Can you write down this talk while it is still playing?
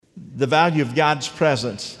the value of God's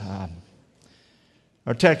presence.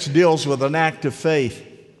 Our text deals with an act of faith.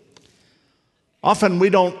 Often we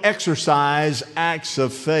don't exercise acts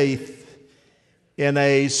of faith in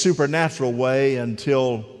a supernatural way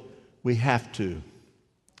until we have to.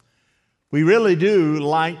 We really do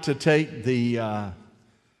like to take the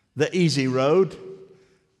easy road.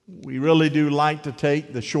 We really do like to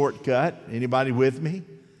take the shortcut. Anybody with me?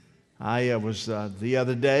 I was the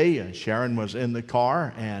other day, Sharon was in the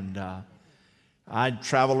car, and I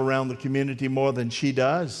travel around the community more than she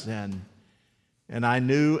does, and I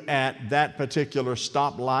knew at that particular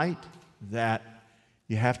stoplight that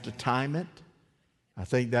you have to time it. I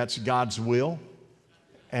think that's God's will.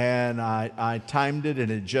 And I timed it,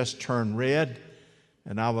 and it just turned red,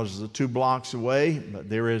 and I was 2 blocks away, but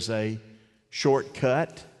there is a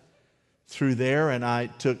shortcut through there, and I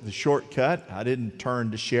took the shortcut. I didn't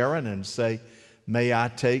turn to Sharon and say, "May I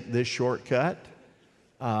take this shortcut?"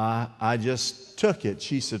 I just took it.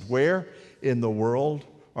 She said, "Where in the world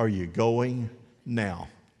are you going now?"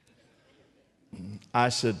 I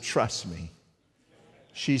said, "Trust me."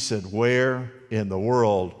 She said, "Where in the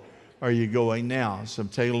world are you going now?" So I'm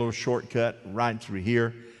taking a little shortcut right through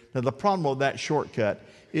here. Now the problem with that shortcut,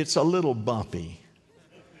 it's a little bumpy,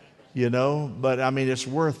 but I mean, it's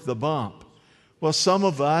worth the bump. Well, some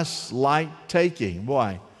of us like taking.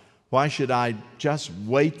 Why? Why should I just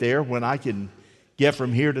wait there when I can get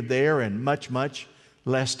from here to there in much, much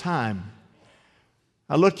less time?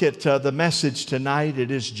 I look at the message tonight. It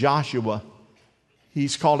is Joshua.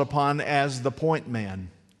 He's called upon as the point man.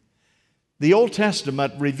 The Old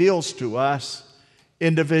Testament reveals to us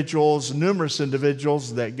numerous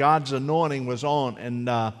individuals that God's anointing was on. And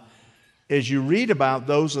as you read about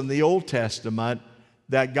those in the Old Testament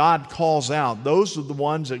that God calls out, those are the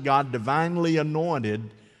ones that God divinely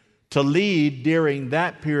anointed to lead during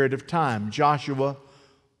that period of time. Joshua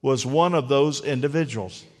was one of those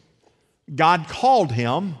individuals. God called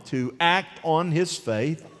him to act on his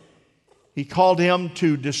faith. He called him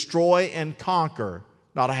to destroy and conquer.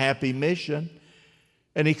 Not a happy mission.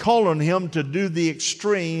 And he called on him to do the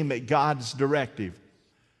extreme at God's directive.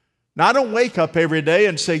 Now, I don't wake up every day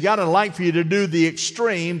and say, "God, I'd like for you to do the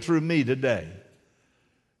extreme through me today."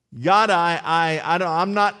 God,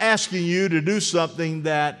 I'm not asking you to do something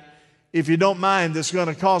that, if you don't mind, that's going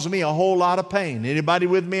to cause me a whole lot of pain. Anybody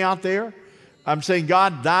with me out there? I'm saying,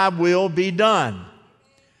 "God, thy will be done."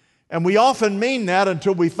 And we often mean that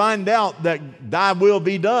until we find out that thy will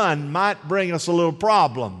be done might bring us a little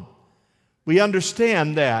problem. We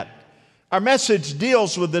understand that. Our message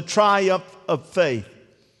deals with the triumph of faith.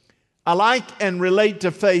 I like and relate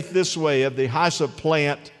to faith this way. If the hyssop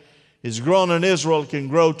plant is grown in Israel, it can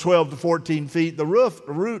grow 12 to 14 feet. The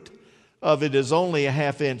root of it is only a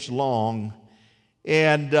half-inch long,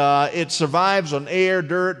 and it survives on air,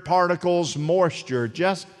 dirt, particles, moisture,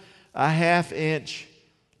 just a half-inch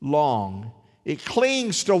long. It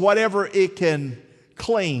clings to whatever it can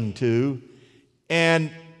cling to, and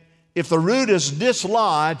if the root is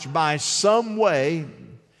dislodged by some way,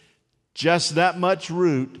 just that much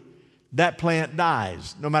root, that plant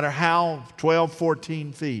dies, no matter how 12,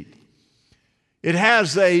 14 feet. It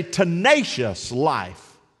has a tenacious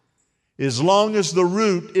life as long as the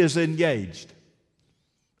root is engaged.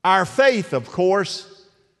 Our faith, of course,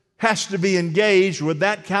 has to be engaged with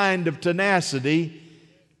that kind of tenacity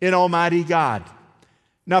in Almighty God.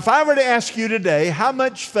 Now, if I were to ask you today, how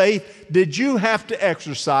much faith did you have to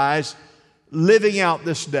exercise living out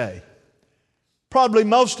this day? Probably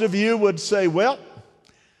most of you would say, "Well,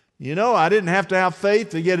 I didn't have to have faith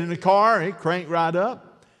to get in the car. It cranked right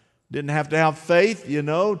up. Didn't have to have faith,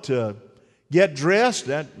 to get dressed.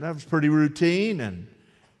 That was pretty routine. And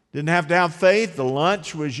didn't have to have faith. The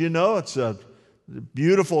lunch was, it's a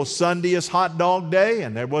beautiful Sunday's hot dog day,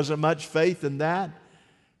 and there wasn't much faith in that.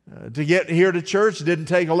 To get here to church didn't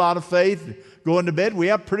take a lot of faith. Going to bed, we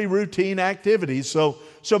have pretty routine activities. So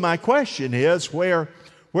my question is, where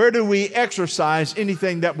do we exercise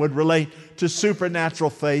anything that would relate to supernatural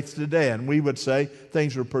faith today? And we would say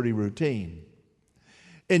things were pretty routine.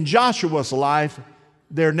 In Joshua's life,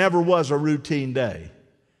 there never was a routine day.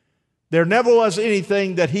 There never was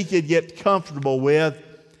anything that he could get comfortable with.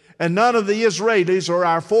 And none of the Israelis or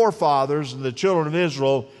our forefathers and the children of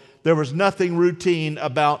Israel, there was nothing routine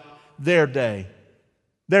about their day.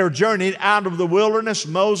 They were journeyed out of the wilderness.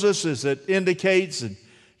 Moses, as it indicates in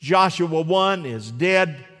Joshua 1, is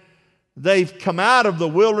dead. They've come out of the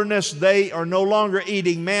wilderness. They are no longer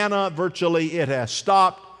eating manna. Virtually it has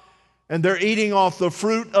stopped. And they're eating off the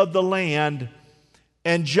fruit of the land.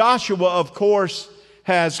 And Joshua, of course,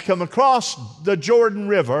 has come across the Jordan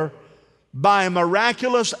River by a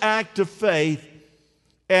miraculous act of faith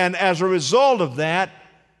And as a result of that,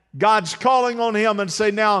 God's calling on him and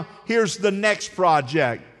say, now here's the next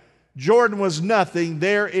project. Jordan was nothing.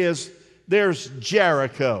 There's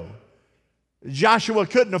Jericho. Joshua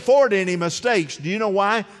couldn't afford any mistakes. Do you know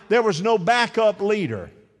why? There was no backup leader.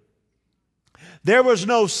 There was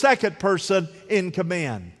no second person in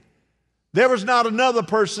command. There was not another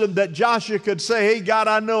person that Joshua could say, hey, God,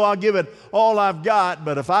 I know I'll give it all I've got,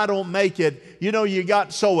 but if I don't make it, you know, you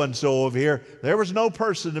got so-and-so over here. There was no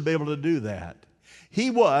person to be able to do that.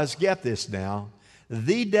 He was, get this now,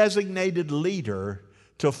 the designated leader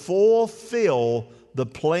to fulfill the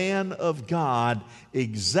plan of God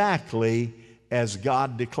exactly as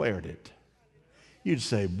God declared it. You'd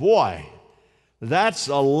say, boy, that's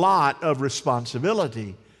a lot of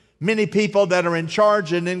responsibility. Many people that are in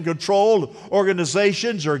charge and in control,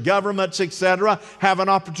 organizations or governments, etc., have an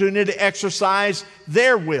opportunity to exercise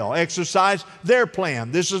their will, exercise their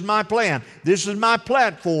plan. This is my plan. This is my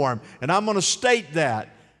platform, and I'm going to state that.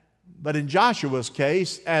 But in Joshua's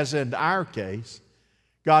case, as in our case,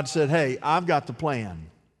 God said, hey, I've got the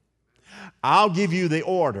plan. I'll give you the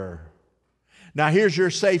order. Now here's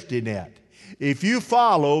your safety net. If you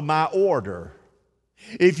follow my order,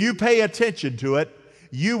 if you pay attention to it,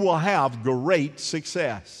 you will have great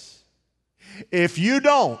success. If you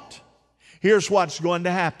don't, here's what's going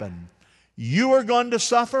to happen. You are going to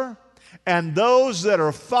suffer, and those that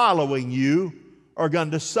are following you are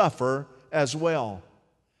going to suffer as well.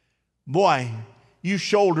 Boy, you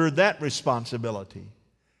shouldered that responsibility.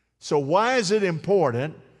 So why is it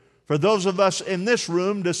important for those of us in this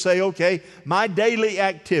room to say, okay, my daily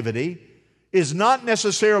activity is not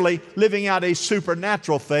necessarily living out a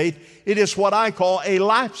supernatural faith. It is what I call a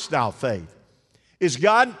lifestyle faith. Is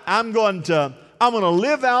God, I'm going to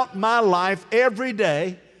live out my life every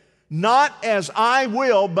day, not as I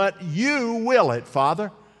will, but you will it,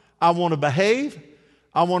 Father. I want to behave.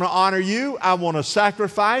 I want to honor you. I want to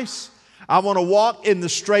sacrifice. I want to walk in the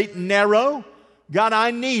straight and narrow. God,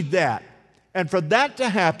 I need that. And for that to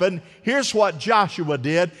happen, here's what Joshua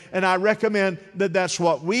did, and I recommend that that's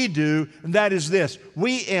what we do, and that is this.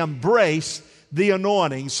 We embrace the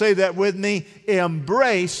anointing. Say that with me.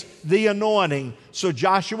 Embrace the anointing. So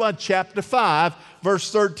Joshua chapter 5,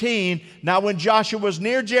 verse 13, now when Joshua was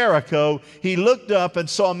near Jericho, he looked up and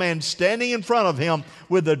saw a man standing in front of him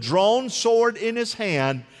with a drawn sword in his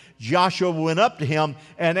hand. Joshua went up to him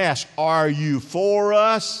and asked, are you for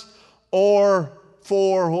us or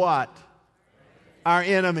for what? Our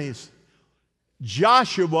enemies.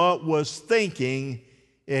 Joshua was thinking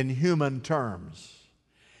in human terms.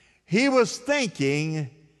 He was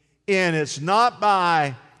thinking in it's not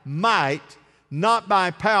by might, not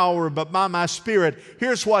by power, but by my spirit.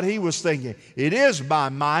 Here's what he was thinking. It is by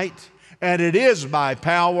might and it is by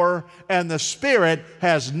power, and the Spirit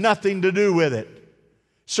has nothing to do with it.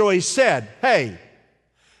 So he said, hey,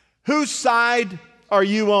 whose side are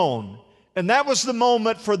you on? And that was the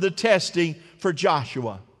moment for the testing for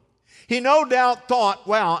Joshua. He no doubt thought,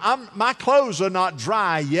 wow, my clothes are not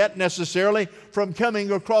dry yet necessarily from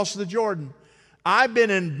coming across the Jordan. I've been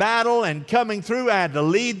in battle and coming through. I had to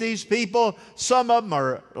lead these people. Some of them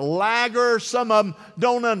are laggers. Some of them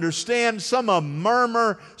don't understand. Some of them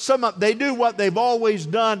murmur. They do what they've always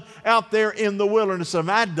done out there in the wilderness. I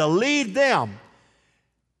had to lead them.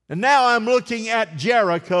 And now I'm looking at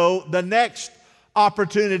Jericho, the next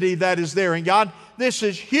opportunity that is there. And God, this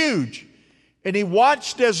is huge. And he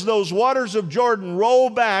watched as those waters of Jordan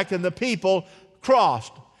rolled back and the people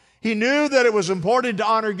crossed. He knew that it was important to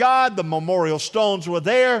honor God. The memorial stones were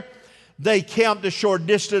there. They camped a short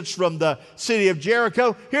distance from the city of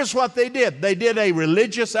Jericho. Here's what they did. They did a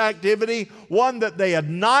religious activity, one that they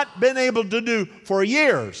had not been able to do for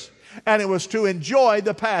years, and it was to enjoy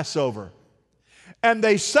the Passover. And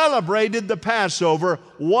they celebrated the Passover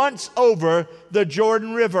once over the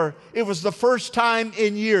Jordan River. It was the first time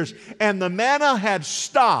in years, and the manna had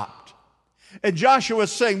stopped. And Joshua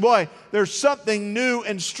was saying, boy, there's something new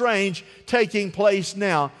and strange taking place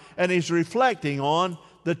now. And he's reflecting on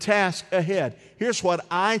the task ahead. Here's what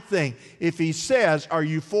I think. If he says, are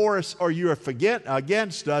you for us or you are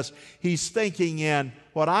against us, he's thinking in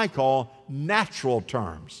what I call natural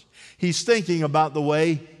terms. He's thinking about the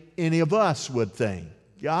way any of us would think.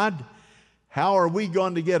 God, how are we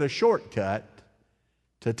going to get a shortcut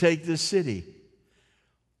to take this city?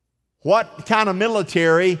 What kind of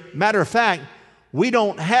military? Matter of fact, we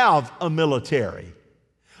don't have a military.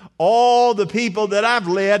 All the people that I've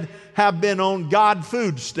led have been on God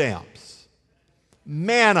food stamps.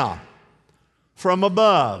 Manna from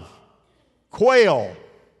above. Quail,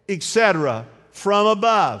 etc. from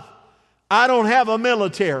above. I don't have a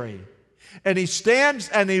military. And he stands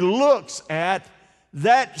and he looks at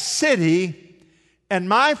that city, and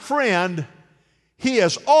my friend, he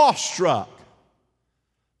is awestruck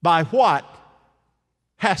by what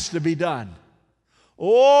has to be done.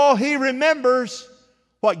 Oh, he remembers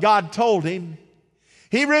what God told him.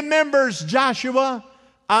 He remembers, Joshua,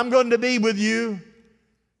 I'm going to be with you.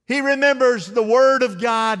 He remembers the Word of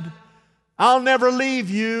God. I'll never leave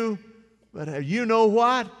you. But you know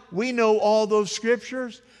what? We know all those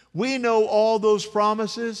scriptures. We know all those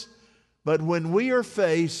promises. But when we are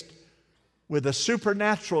faced with a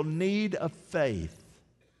supernatural need of faith,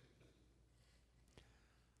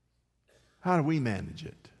 how do we manage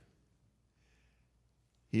it?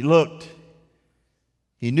 He looked.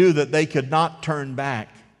 He knew that they could not turn back.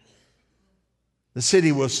 The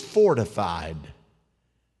city was fortified.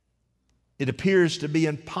 It appears to be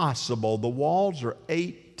impossible. The walls are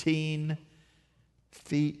 18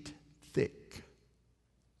 feet thick.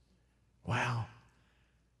 Wow.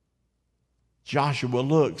 Joshua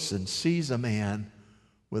looks and sees a man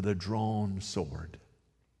with a drawn sword.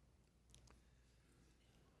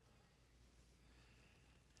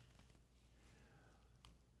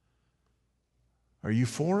 Are you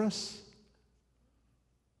for us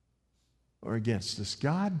or against us?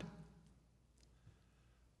 God,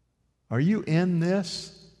 are you in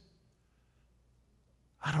this?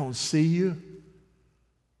 I don't see you.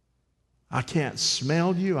 I can't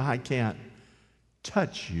smell you. I can't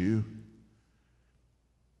touch you.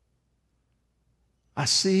 I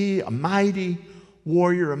see a mighty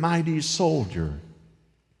warrior, a mighty soldier.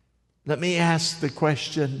 Let me ask the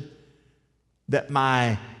question that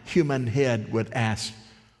my human head would ask.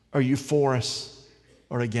 Are you for us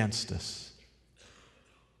or against us?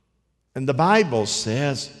 And the Bible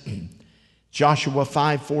says, Joshua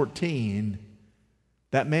 5:14,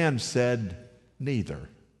 that man said, neither.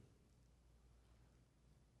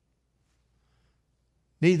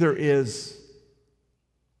 Neither is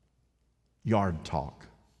yard talk.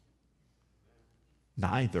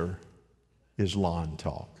 Neither is lawn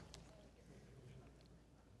talk.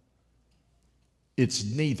 It's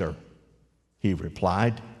neither, he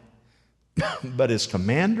replied, but as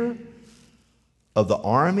commander of the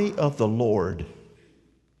army of the Lord,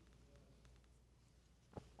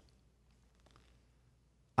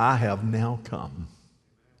 I have now come.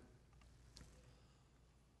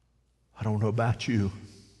 I don't know about you,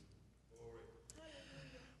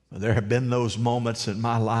 but there have been those moments in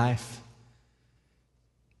my life,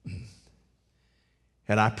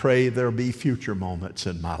 and I pray there'll be future moments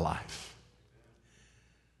in my life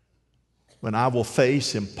when I will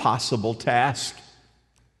face impossible tasks,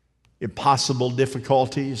 impossible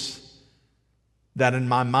difficulties, that in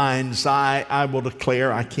my mind's eye I will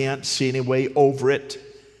declare I can't see any way over it.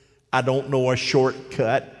 I don't know a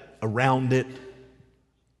shortcut around it.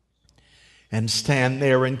 And stand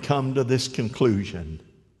there and come to this conclusion.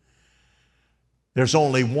 There's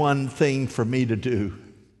only one thing for me to do,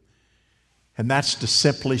 and that's to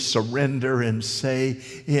simply surrender and say,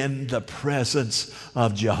 in the presence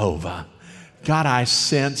of Jehovah, God, I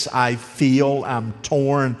sense, I feel, I'm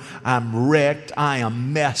torn, I'm wrecked, I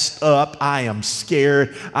am messed up, I am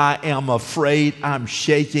scared, I am afraid, I'm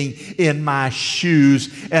shaking in my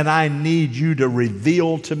shoes, and I need you to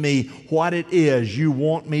reveal to me what it is you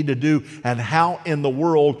want me to do, and how in the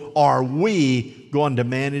world are we going to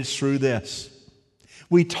manage through this?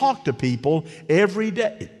 We talk to people every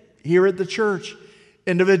day here at the church,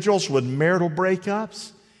 individuals with marital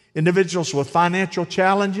breakups, individuals with financial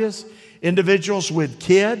challenges, individuals with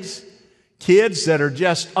kids that are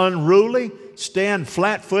just unruly, stand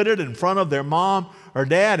flat-footed in front of their mom or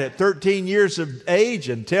dad at 13 years of age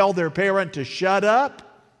and tell their parent to shut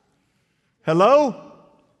up. Hello?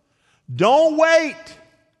 Don't wait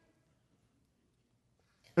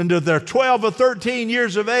until they're 12 or 13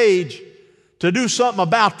 years of age to do something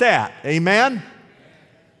about that. Amen?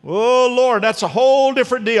 Oh, Lord, that's a whole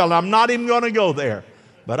different deal. I'm not even going to go there,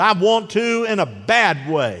 but I want to in a bad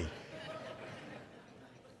way.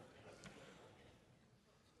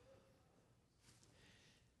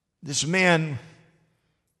 This man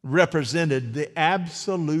represented the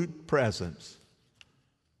absolute presence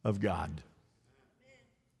of God.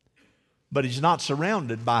 But he's not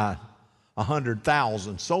surrounded by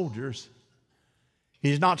 100,000 soldiers.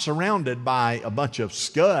 He's not surrounded by a bunch of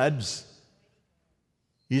scuds.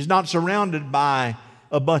 He's not surrounded by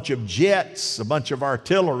a bunch of jets, a bunch of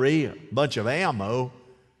artillery, a bunch of ammo.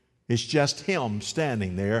 It's just him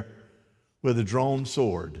standing there with a drawn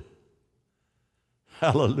sword.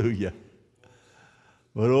 Hallelujah.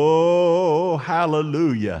 But oh,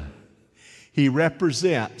 hallelujah. He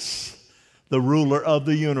represents the ruler of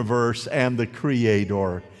the universe and the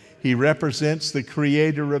creator. He represents the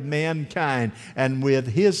creator of mankind. And with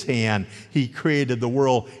his hand, he created the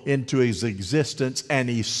world into his existence, and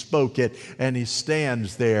he spoke it. And he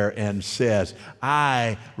stands there and says,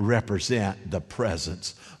 I represent the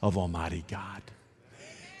presence of Almighty God.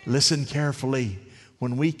 Listen carefully.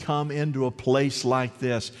 When we come into a place like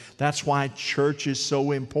this, that's why church is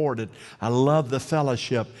so important. I love the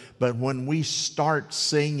fellowship, but when we start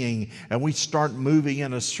singing and we start moving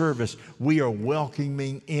in a service, we are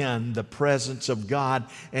welcoming in the presence of God,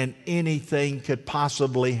 and anything could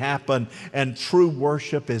possibly happen. And true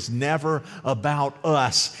worship is never about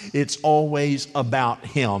us. It's always about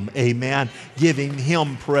Him. Amen. Giving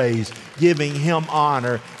Him praise, giving Him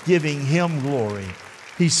honor, giving Him glory.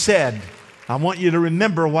 He said, I want you to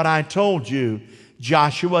remember what I told you,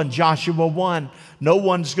 Joshua in Joshua 1. No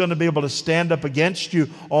one's going to be able to stand up against you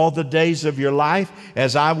all the days of your life.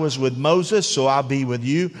 As I was with Moses, so I'll be with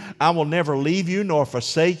you. I will never leave you nor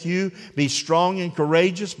forsake you. Be strong and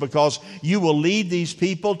courageous, because you will lead these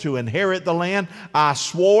people to inherit the land I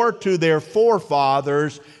swore to their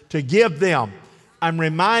forefathers to give them. I'm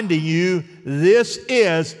reminding you, this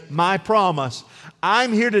is my promise.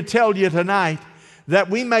 I'm here to tell you tonight that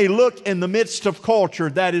we may look in the midst of culture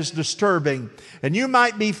that is disturbing. And you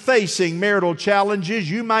might be facing marital challenges.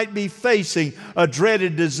 You might be facing a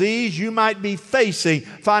dreaded disease. You might be facing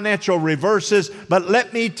financial reverses. But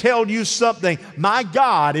let me tell you something. My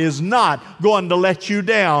God is not going to let you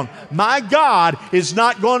down. My God is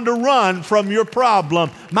not going to run from your problem.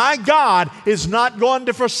 My God is not going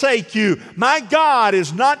to forsake you. My God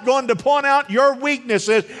is not going to point out your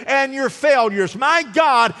weaknesses and your failures. My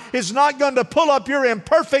God is not going to pull up your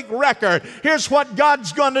imperfect record. Here's what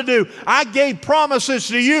God's going to do. I gave promises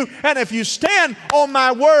to you, and if you stand on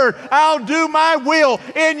my word, I'll do my will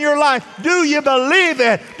in your life. Do you believe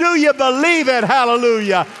it? Do you believe it?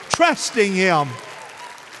 Hallelujah. Trusting Him.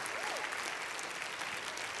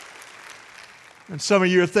 And some of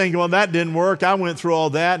you are thinking, well, that didn't work. I went through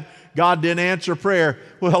all that. God didn't answer prayer.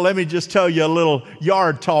 Well, let me just tell you a little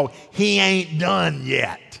yard talk. He ain't done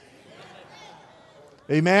yet.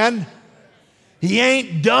 Amen? He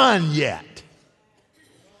ain't done yet.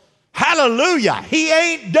 Hallelujah. He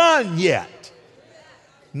ain't done yet.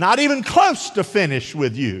 Not even close to finish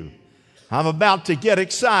with you. I'm about to get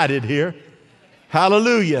excited here.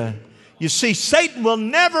 Hallelujah. You see, Satan will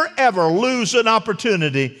never ever lose an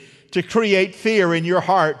opportunity to create fear in your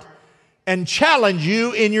heart and challenge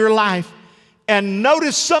you in your life. And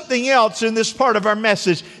notice something else in this part of our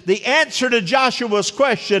message. The answer to Joshua's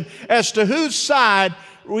question as to whose side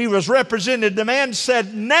he was represented, the man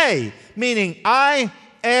said, nay, meaning I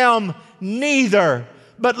am neither.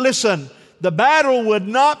 But listen, the battle would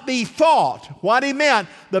not be fought. What he meant,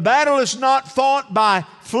 the battle is not fought by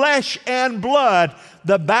flesh and blood.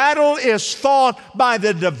 The battle is fought by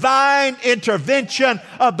the divine intervention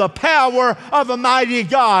of the power of a mighty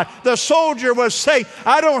God. The soldier was saying,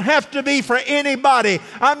 I don't have to be for anybody.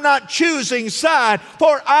 I'm not choosing side,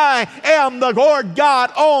 for I am the Lord God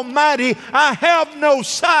Almighty. I have no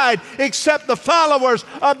side except the followers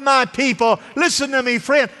of my people. Listen to me,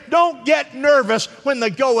 friend. Don't get nervous when the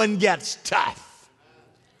going gets tough.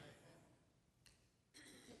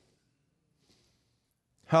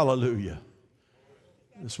 Hallelujah.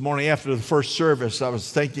 This morning after the first service, I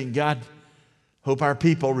was thinking, God, hope our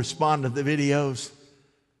people respond to the videos.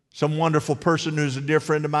 Some wonderful person who's a dear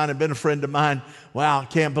friend of mine, had been a friend of mine. Wow, I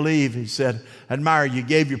can't believe, he said, I admire you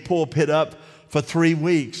gave your pulpit up for 3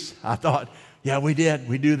 weeks. I thought, yeah, we did.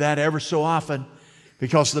 We do that ever so often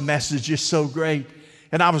because the message is so great.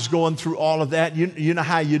 And I was going through all of that. You know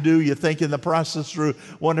how you do. You think in the process through.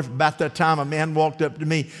 Wonder if about that time a man walked up to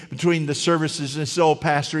me between the services and said, oh,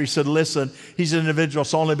 Pastor, he said, listen, he's an individual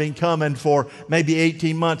that's only been coming for maybe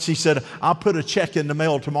 18 months. He said, I'll put a check in the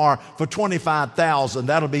mail tomorrow for $25,000.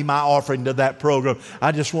 That'll be my offering to that program.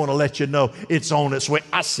 I just want to let you know it's on its way.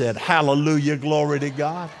 I said, hallelujah, glory to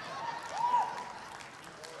God.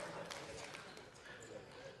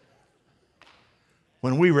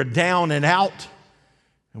 When we were down and out,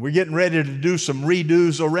 and we're getting ready to do some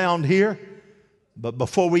redos around here. But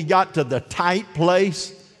before we got to the tight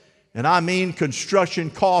place, and I mean construction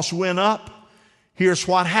costs went up, here's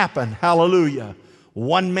what happened. Hallelujah.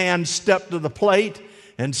 One man stepped to the plate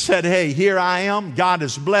and said, hey, here I am. God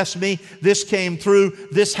has blessed me. This came through.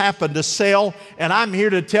 This happened to sell. And I'm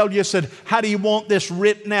here to tell you, said, how do you want this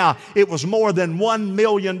written out? It was more than $1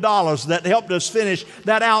 million that helped us finish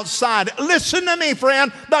that outside. Listen to me,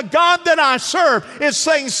 friend. The God that I serve is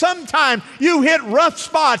saying sometime you hit rough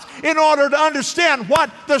spots in order to understand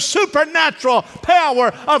what the supernatural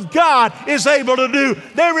power of God is able to do.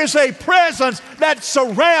 There is a presence that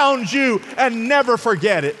surrounds you, and never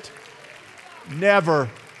forget it. Never,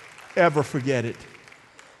 ever forget it.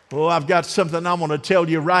 Oh, I've got something I want to tell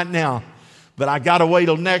you right now, but I got to wait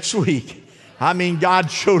till next week. I mean,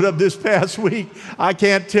 God showed up this past week. I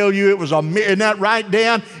can't tell you, it was isn't that right,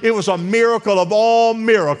 Dan? It was a miracle of all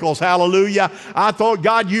miracles. Hallelujah. I thought,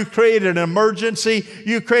 God, you created an emergency.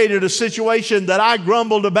 You created a situation that I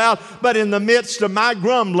grumbled about, but in the midst of my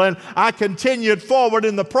grumbling, I continued forward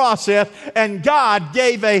in the process, and God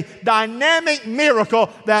gave a dynamic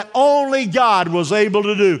miracle that only God was able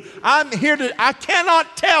to do. I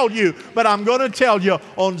cannot tell you, but I'm going to tell you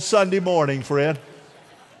on Sunday morning, friend.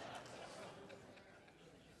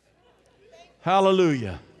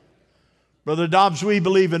 Hallelujah. Brother Dobbs, we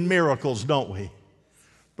believe in miracles, don't we?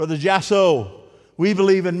 Brother Jasso, we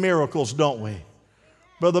believe in miracles, don't we?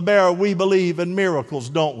 Brother Barrow, we believe in miracles,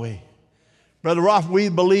 don't we? Brother Roth, we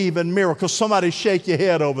believe in miracles. Somebody shake your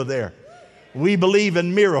head over there. We believe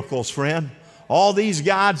in miracles, friend. All these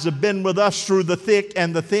guys have been with us through the thick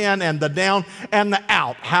and the thin and the down and the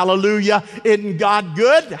out. Hallelujah. Isn't God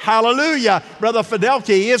good? Hallelujah. Brother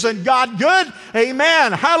Fidelke, isn't God good?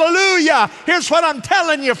 Amen. Hallelujah. Here's what I'm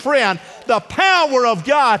telling you, friend. The power of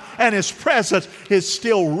God and His presence is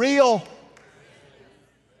still real.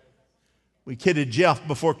 We kidded Jeff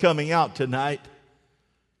before coming out tonight.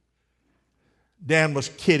 Dan was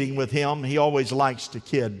kidding with him. He always likes to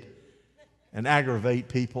kid and aggravate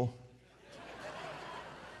people.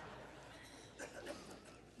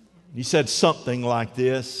 He said something like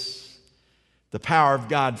this: the power of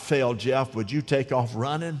God failed, Jeff. Would you take off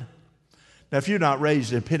running? Now, if you're not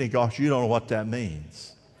raised in Pentecost, you don't know what that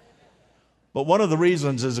means. But one of the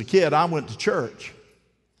reasons as a kid I went to church.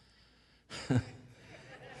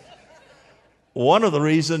 One of the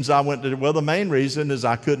reasons I went to, well, the main reason is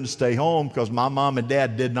I couldn't stay home because my mom and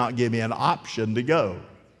dad did not give me an option to go.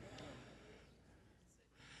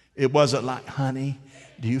 It wasn't like, honey,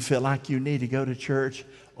 do you feel like you need to go to church?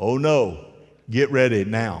 Oh no, get ready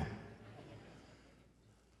now.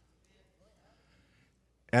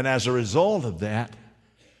 And as a result of that,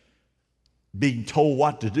 being told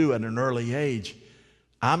what to do at an early age,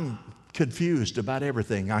 I'm confused about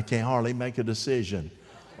everything. I can't hardly make a decision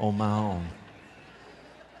on my own.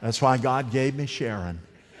 That's why God gave me Sharon.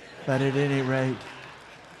 But at any rate,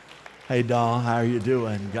 hey Dawn, how are you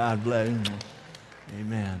doing? God bless you.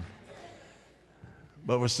 Amen.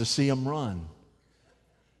 But it was to see him run.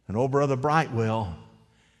 And old Brother Brightwell,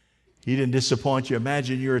 he didn't disappoint you.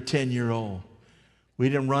 Imagine you're a 10-year-old. We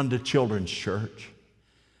didn't run to children's church.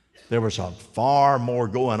 There was a far more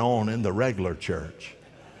going on in the regular church.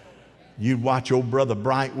 You'd watch old Brother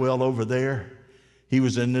Brightwell over there. He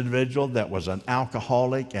was an individual that was an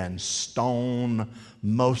alcoholic and stoned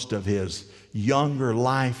most of his younger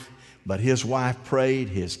life. But his wife prayed,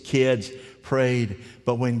 his kids prayed.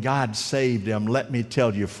 But when God saved him, let me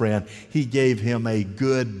tell you, friend, He gave him a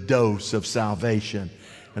good dose of salvation.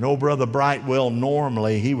 And old Brother Brightwell,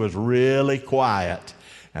 normally he was really quiet.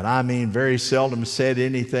 And I mean, very seldom said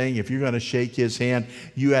anything. If you're going to shake his hand,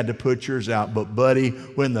 you had to put yours out. But buddy,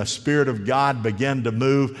 when the Spirit of God began to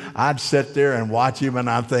move, I'd sit there and watch him and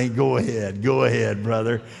I'd think, go ahead,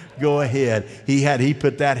 brother. Go ahead. He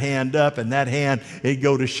put that hand up and that hand, it'd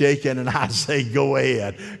go to shaking and I'd say, go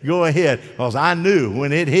ahead. Because I knew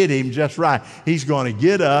when it hit him just right, he's going to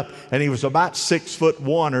get up, and he was about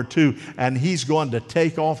 6'1" or 2, and he's going to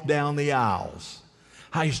take off down the aisles.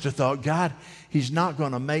 I used to thought, God, he's not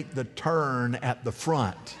going to make the turn at the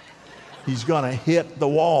front. He's going to hit the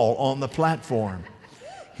wall on the platform.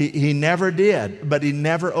 He never did, but he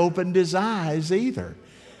never opened his eyes either.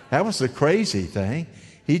 That was the crazy thing.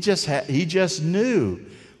 He just knew.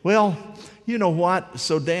 Well, you know what?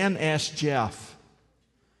 So Dan asked Jeff.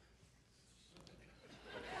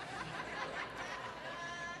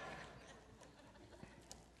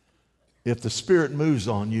 If the Spirit moves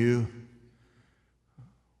on you,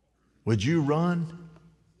 would you run?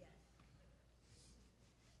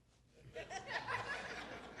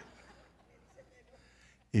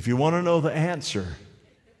 If you want to know the answer,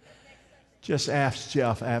 just ask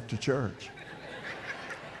Jeff after church.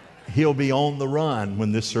 He'll be on the run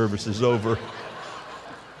when this service is over.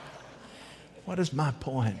 What is my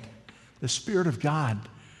point? The Spirit of God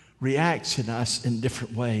reacts in us in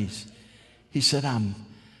different ways. He said, I'm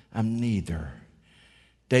neither.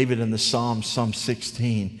 David in the Psalm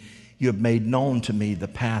 16, you have made known to me the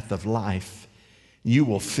path of life. You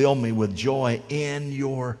will fill me with joy in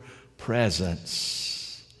your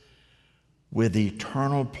presence, with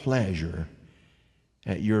eternal pleasure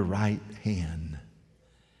at your right hand.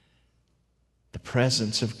 The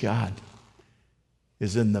presence of God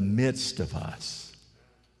is in the midst of us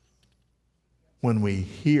when we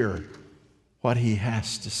hear what he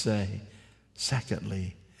has to say.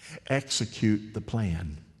 Secondly, execute the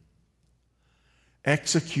plan.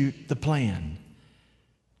 Execute the plan.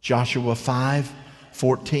 Joshua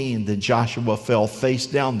 5:14, then Joshua fell face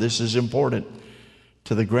down, this is important,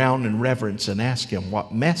 to the ground in reverence and asked him,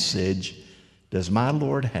 what message does my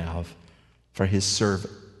Lord have for his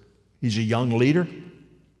servant? He's a young leader.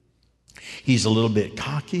 He's a little bit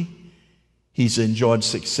cocky. He's enjoyed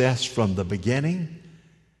success from the beginning.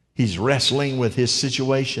 He's wrestling with his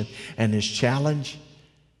situation and his challenge.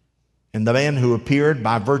 And the man who appeared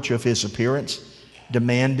by virtue of his appearance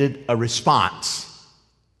demanded a response.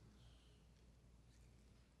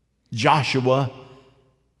 Joshua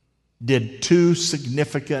did two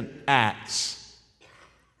significant acts.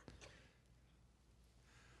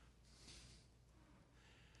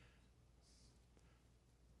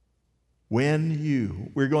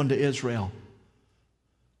 We're going to Israel.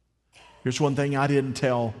 Here's one thing I didn't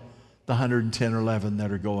tell the 110 or 11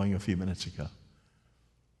 that are going a few minutes ago.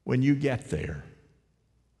 When you get there,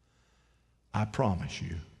 I promise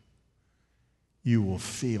you, you will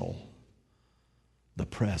feel the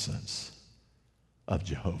presence of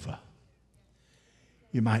Jehovah.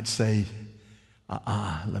 You might say,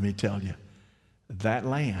 let me tell you, that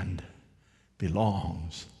land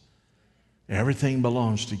belongs. Everything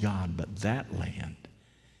belongs to God, but that land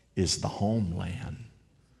is the homeland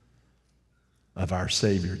of our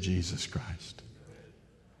Savior, Jesus Christ.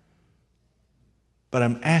 But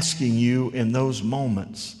I'm asking you in those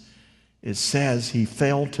moments, it says he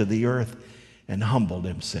fell to the earth and humbled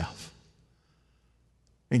himself.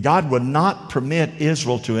 And God would not permit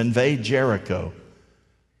Israel to invade Jericho.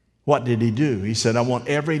 What did he do? He said, I want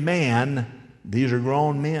every man, these are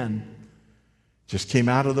grown men, just came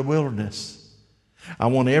out of the wilderness. I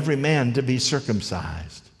want every man to be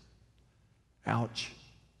circumcised. Ouch.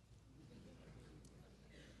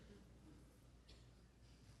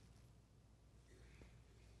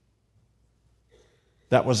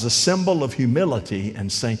 That was a symbol of humility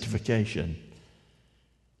and sanctification.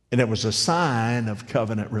 And it was a sign of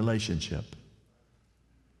covenant relationship.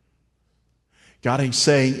 God is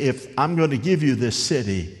saying, if I'm going to give you this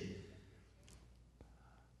city,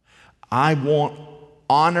 I want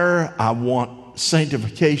honor, I want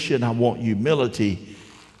sanctification, I want humility,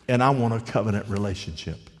 and I want a covenant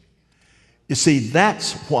relationship. You see,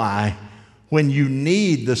 that's why when you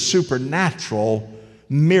need the supernatural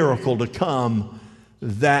miracle to come,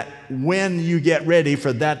 that when you get ready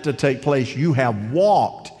for that to take place, you have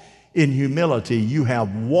walked in humility, you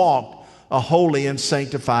have walked a holy and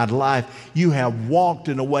sanctified life. You have walked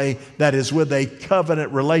in a way that is with a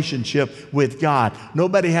covenant relationship with God.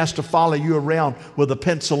 Nobody has to follow you around with a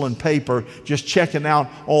pencil and paper just checking out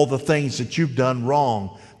all the things that you've done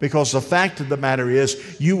wrong. Because the fact of the matter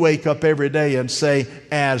is, you wake up every day and say,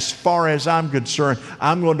 as far as I'm concerned,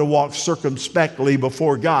 I'm going to walk circumspectly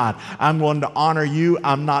before God. I'm going to honor you.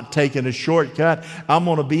 I'm not taking a shortcut. I'm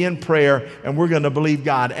going to be in prayer, and we're going to believe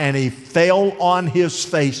God. And he fell on his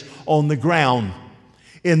face on the ground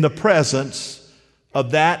in the presence of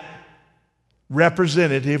that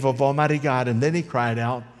representative of Almighty God. And then he cried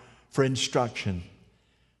out for instruction.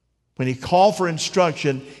 When he called for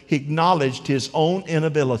instruction, he acknowledged his own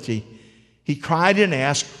inability. He cried and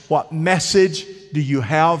asked, what message do you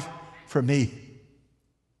have for me?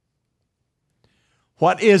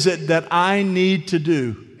 What is it that I need to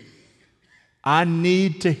do? I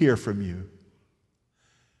need to hear from you.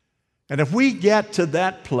 And if we get to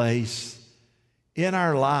that place in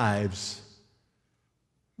our lives,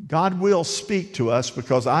 God will speak to us,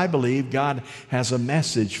 because I believe God has a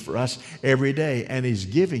message for us every day, and he's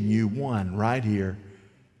giving you one right here,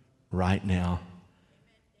 right now.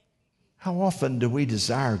 How often do we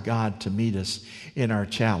desire God to meet us in our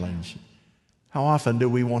challenge? How often do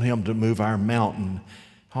we want him to move our mountain?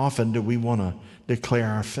 How often do we want to declare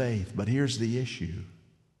our faith? But here's the issue,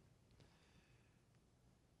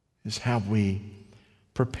 is have we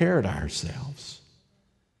prepared ourselves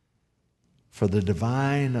for the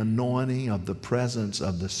divine anointing of the presence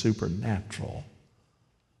of the supernatural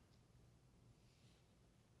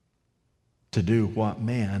to do what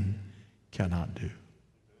man cannot do?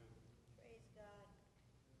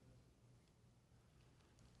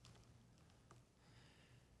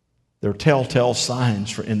 There are telltale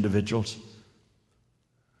signs for individuals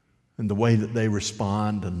in the way that they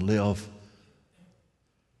respond and live.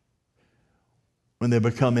 When they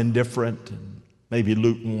become indifferent and maybe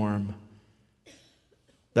lukewarm,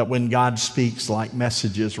 that when God speaks like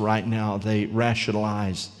messages right now, they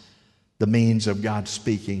rationalize the means of God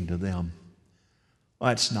speaking to them. Well,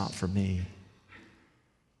 that's not for me.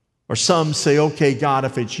 Or some say, okay, God,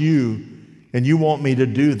 if it's you and you want me to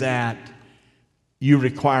do that, you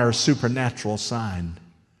require a supernatural sign.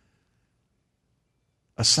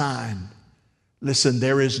 A sign. Listen,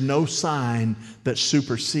 there is no sign that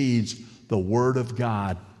supersedes the Word of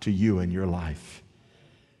God to you in your life.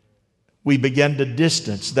 We begin to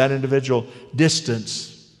distance, that individual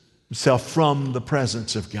distance himself from the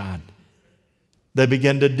presence of God. They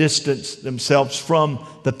begin to distance themselves from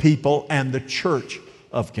the people and the church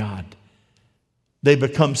of God. They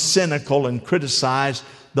become cynical and criticize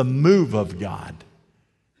the move of God.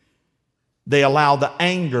 They allow the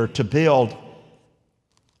anger to build,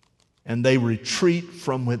 and they retreat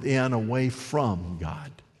from within away from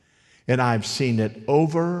God. And I've seen it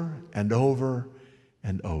over and over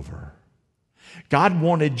and over. God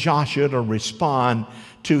wanted Joshua to respond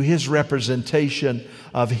to his representation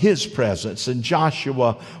of his presence. And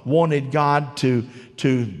Joshua wanted God to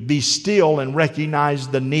be still and recognize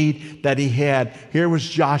the need that he had. Here was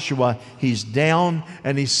Joshua. He's down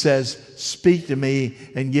and he says, speak to me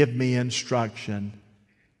and give me instruction.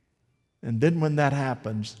 And then when that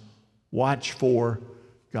happens, watch for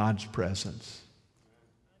God's presence.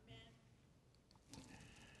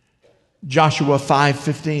 Joshua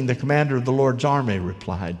 5:15, the commander of the Lord's army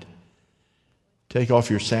replied, take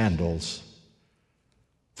off your sandals,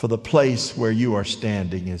 for the place where you are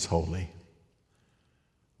standing is holy.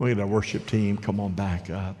 Look at our worship team. Come on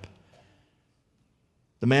back up.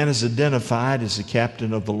 The man is identified as the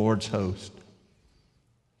captain of the Lord's host.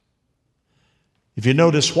 If you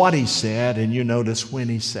notice what he said and you notice when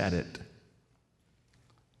he said it,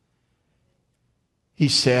 he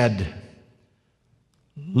said,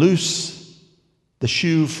 loose the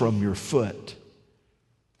shoe from your foot,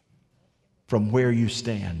 from where you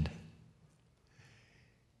stand.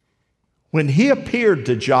 When he appeared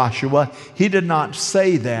to Joshua, he did not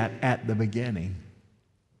say that at the beginning.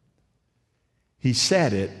 He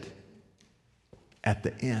said it at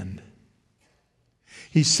the end.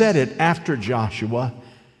 He said it after Joshua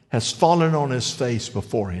has fallen on his face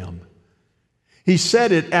before him. He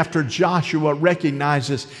said it after Joshua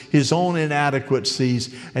recognizes his own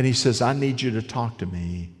inadequacies and he says, I need you to talk to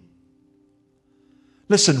me.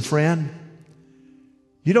 Listen, friend,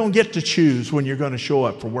 you don't get to choose when you're going to show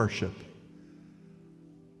up for worship.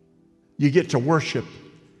 You get to worship.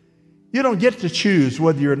 You don't get to choose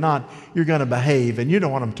whether or not you're going to behave, and you know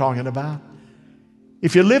what I'm talking about.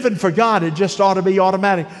 If you're living for God, it just ought to be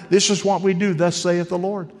automatic. This is what we do, thus saith the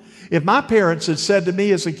Lord. If my parents had said to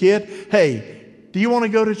me as a kid, hey, do you want to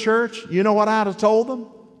go to church? You know what I'd have told them?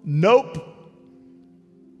 Nope.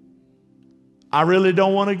 I really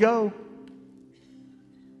don't want to go.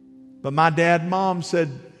 But my dad and mom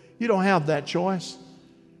said, you don't have that choice.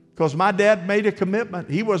 Because my dad made a commitment.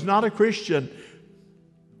 He was not a Christian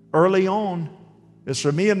early on. It's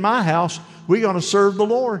for me and my house, we're going to serve the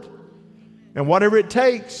Lord. And whatever it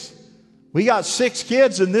takes. We got 6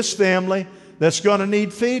 kids in this family that's going to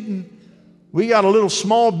need feeding. We got a little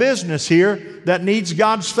small business here that needs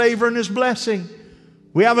God's favor and His blessing.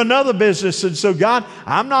 We have another business, and so God,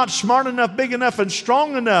 I'm not smart enough, big enough, and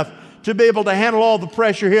strong enough to be able to handle all the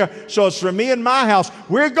pressure here. So it's for me and my house.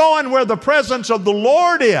 We're going where the presence of the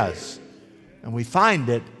Lord is. And we find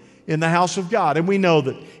it in the house of God. And we know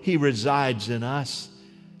that He resides in us.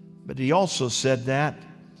 But He also said that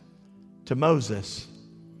to Moses.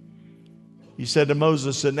 He said to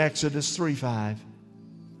Moses in Exodus 3:5,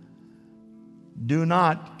 do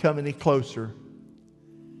not come any closer.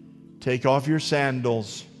 Take off your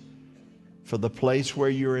sandals, for the place where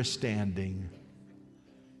you are standing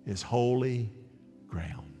is holy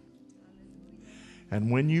ground. And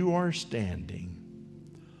when you are standing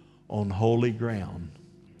on holy ground,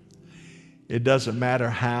 it doesn't matter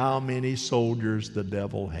how many soldiers the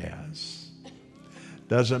devil has.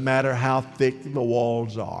 Doesn't matter how thick the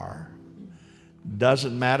walls are.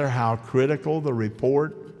 Doesn't matter how critical the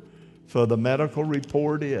report for the medical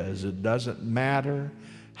report is. It doesn't matter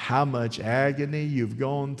how much agony you've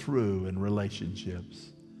gone through in relationships.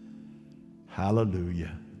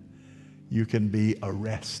 Hallelujah. You can be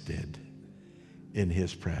arrested in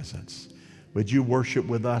His presence. Would you worship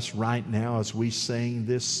with us right now as we sing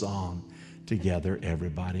this song together,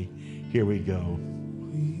 everybody? Here we go.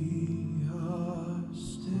 We are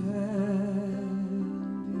standing.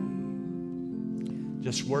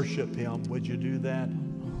 Just worship Him. Would you do that?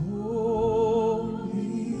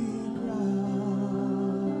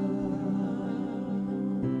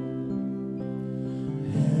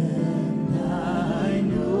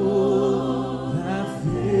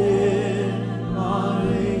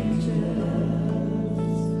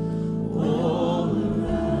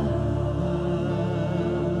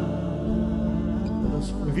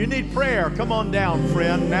 If you need prayer, come on down,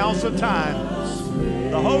 friend. Now's the time.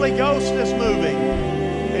 The Holy Ghost is moving.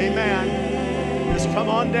 Amen. Just come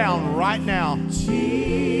on down right now.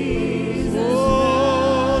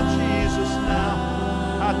 Oh, Jesus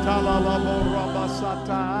now.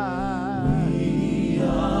 We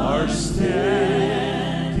are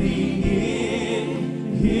standing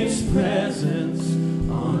in His presence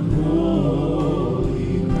on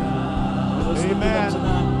holy ground. Amen.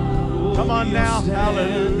 Come on now.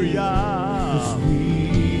 Hallelujah.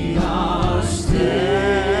 We are standing.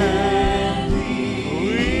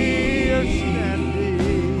 We are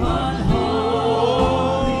standing on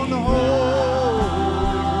holy ground.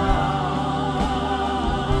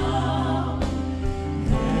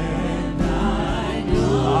 And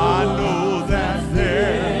I know that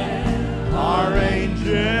there are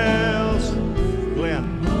angels.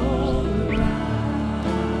 Glenn.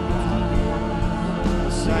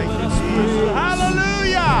 Thank you, Jesus.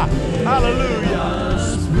 Hallelujah. Hallelujah.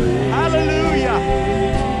 Hallelujah.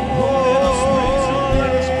 Oh,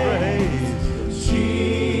 let us praise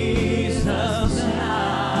Jesus.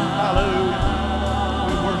 Hallelujah.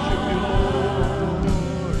 We worship you,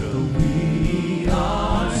 Lord. We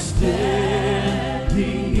are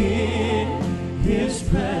standing in His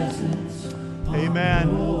presence. Amen.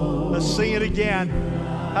 Let's sing it again.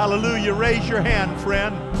 Hallelujah. Raise your hand,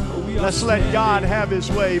 friend. Let's let God have His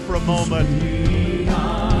way for a moment.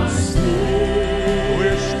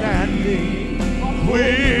 We're standing on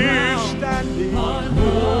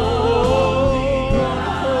holy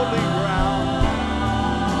ground.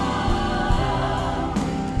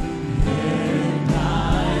 And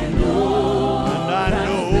I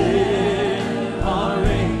know there are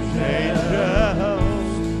angels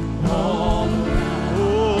all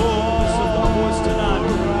around. Let's lift our voice tonight.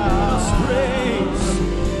 Let's praise.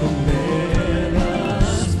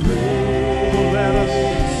 Let us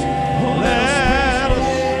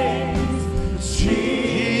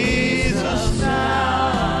Jesus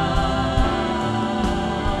now.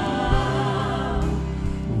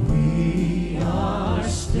 We are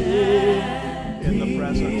standing in the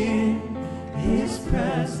presence. His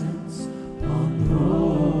presence on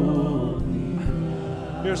holy.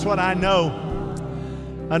 Here's what I know.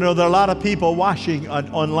 I know there are a lot of people watching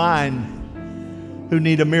online who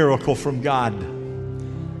need a miracle from God.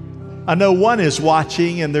 I know one is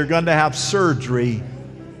watching and they're going to have surgery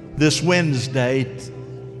this Wednesday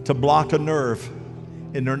to block a nerve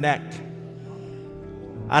in their neck.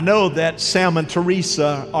 I know that Sam and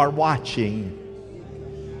Teresa are watching,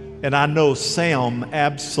 and I know Sam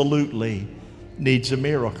absolutely needs a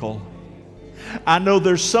miracle. I know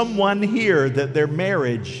there's someone here that their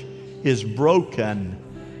marriage is broken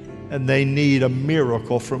and they need a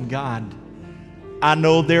miracle from God. I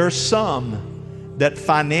know there are some that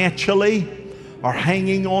financially are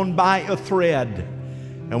hanging on by a thread.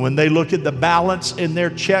 And when they look at the balance in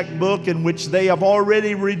their checkbook, in which they have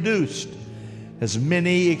already reduced as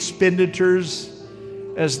many expenditures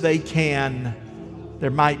as they can,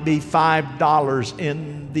 there might be $5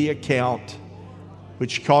 in the account,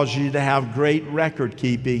 which causes you to have great record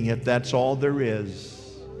keeping if that's all there is.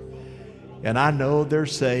 And I know they're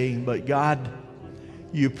saying, but God,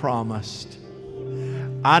 you promised.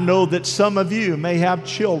 I know that some of you may have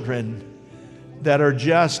children that are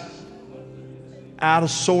just out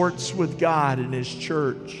of sorts with God and His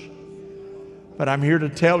church. But I'm here to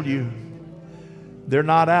tell you, they're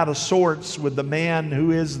not out of sorts with the man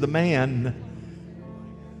who is the man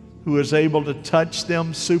who is able to touch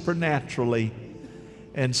them supernaturally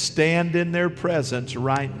and stand in their presence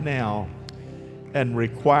right now and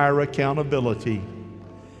require accountability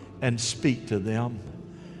and speak to them.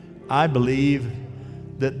 I believe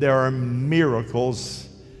that there are miracles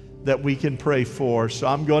that we can pray for. So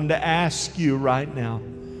I'm going to ask you right now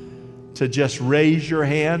to just raise your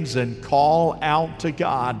hands and call out to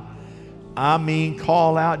God. I mean,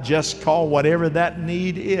 call out, just call whatever that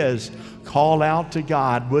need is. call out to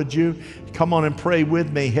God, would you? Come on and pray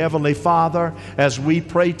with me. Heavenly Father, as we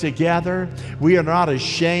pray together, we are not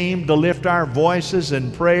ashamed to lift our voices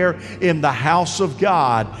in prayer in the house of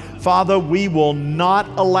God. Father, we will not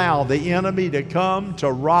allow the enemy to come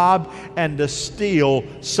to rob and to steal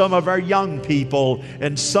some of our young people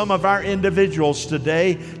and some of our individuals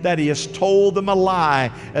today, that he has told them a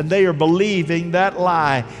lie and they are believing that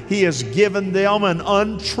lie. He has given them an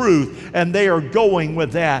untruth and they are going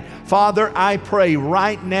with that. Father, I pray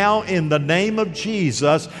right now in the name of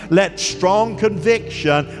Jesus, let strong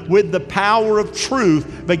conviction with the power of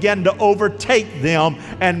truth begin to overtake them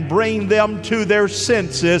and bring them to their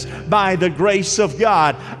senses by the grace of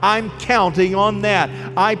God. I'm counting on that.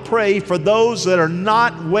 I pray for those that are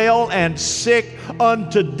not well and sick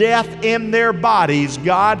unto death in their bodies,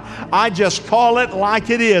 God. I just call it like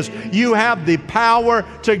it is. You have the power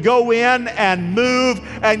to go in and move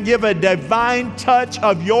and give a divine touch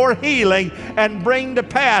of your healing and bring to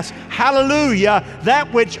pass, hallelujah,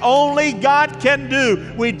 that which only God can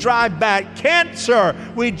do. We drive back cancer.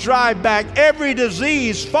 We drive back every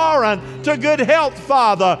disease foreign to good health,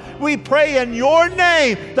 Father. We pray in your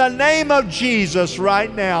name, the name of Jesus,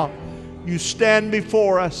 right now. You stand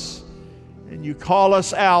before us and you call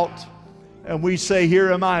us out, and we say,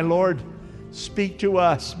 here am I, Lord. Speak to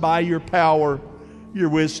us by your power, your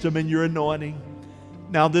wisdom, and your anointing.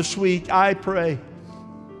 Now this week, I pray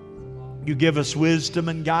you give us wisdom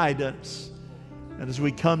and guidance. And as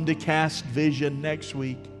we come to Cast Vision next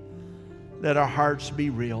week, let our hearts be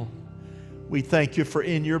real. We thank you for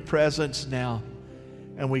in your presence now,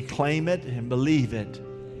 and we claim it and believe it.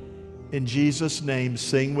 In Jesus' name,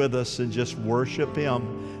 sing with us and just worship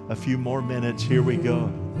him a few more minutes. Here we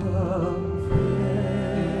go.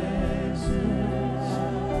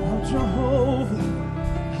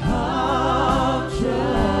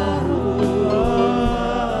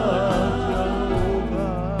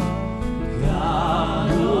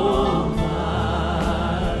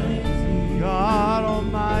 God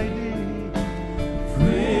Almighty,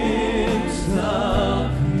 Prince of Peace,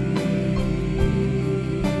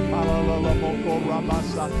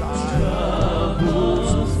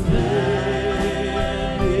 troubles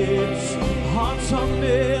vanished, hearts are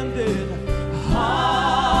mended,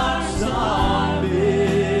 hearts are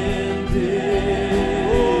mended.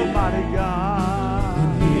 Oh, mighty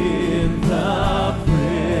God, in the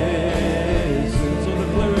presence, so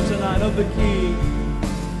declare it tonight, of the King.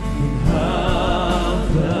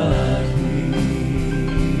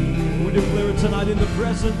 Declare it tonight, in the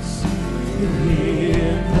presence, in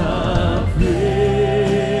the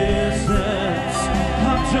presence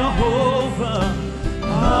of Jehovah,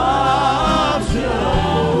 of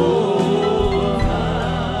Jehovah,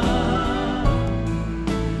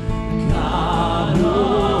 God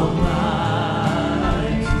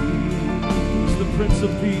Almighty. He's the Prince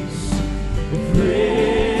of Peace, the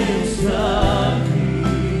Prince of Peace.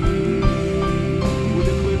 We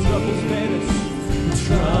declare troubles vanish,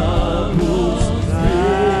 troubles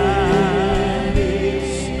vanish,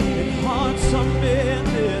 and hearts are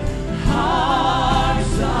mended,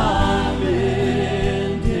 hearts are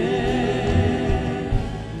mended,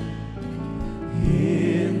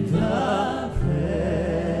 in the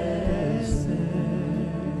presence,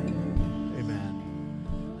 amen,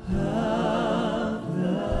 of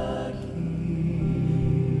the King.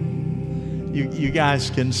 You guys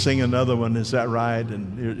can sing another one, is that right?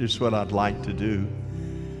 And here's what I'd like to do.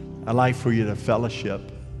 I'd like for you to fellowship.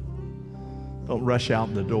 Don't rush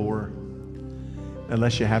out the door.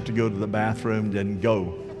 Unless you have to go to the bathroom, then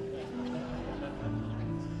go.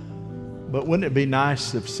 But wouldn't it be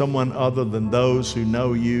nice if someone other than those who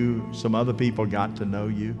know you, some other people got to know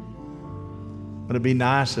you? Would it be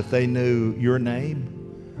nice if they knew your name?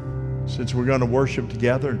 Since we're going to worship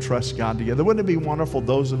together and trust God together, wouldn't it be wonderful,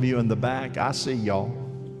 those of you in the back, I see y'all,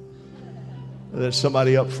 that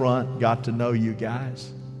somebody up front got to know you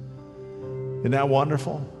guys? Isn't that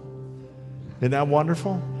wonderful? Isn't that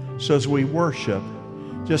wonderful? So as we worship,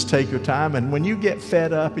 just take your time, and when you get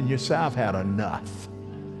fed up and you say, I've had enough,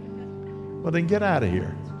 well, then get out of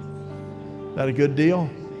here. Is that a good deal?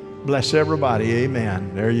 Bless everybody.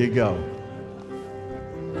 Amen. There you go.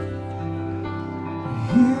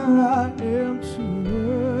 Here I am to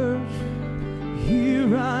worship.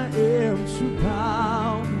 Here I am to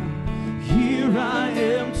bow. Here I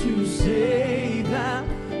am to say that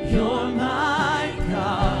you're my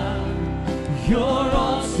God. You're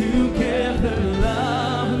altogether